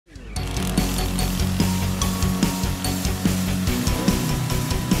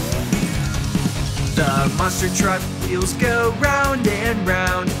The monster truck wheels go round and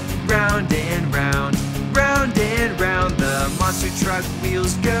round, round and round, round and round. The monster truck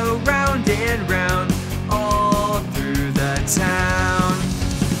wheels go round and round, all through the town.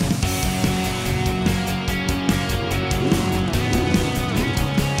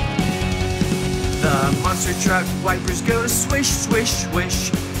 The monster truck wipers go swish, swish,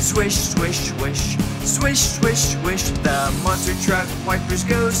 swish, swish, swish, swish, swish, swish, swish. The monster truck wipers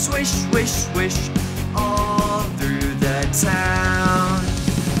go swish, swish, swish, all through the town.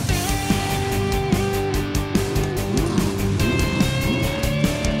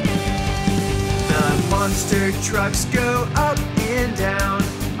 The monster trucks go up and down,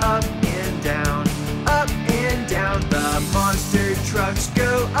 up and down, up and down. The monster trucks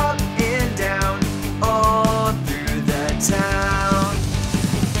go up and down, all through the town.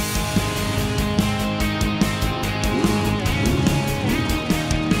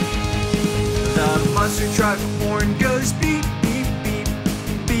 The monster truck horn goes beep, beep, beep,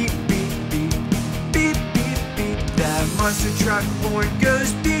 beep, beep, beep, beep, beep, beep. The monster truck horn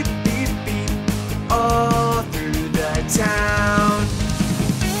goes beep, beep, beep, all through the town.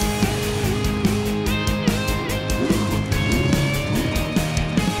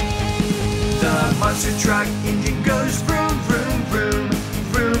 The monster truck engine goes vroom, vroom, vroom,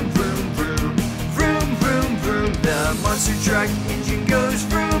 vroom, vroom, vroom, vroom, vroom, vroom. The monster truck engine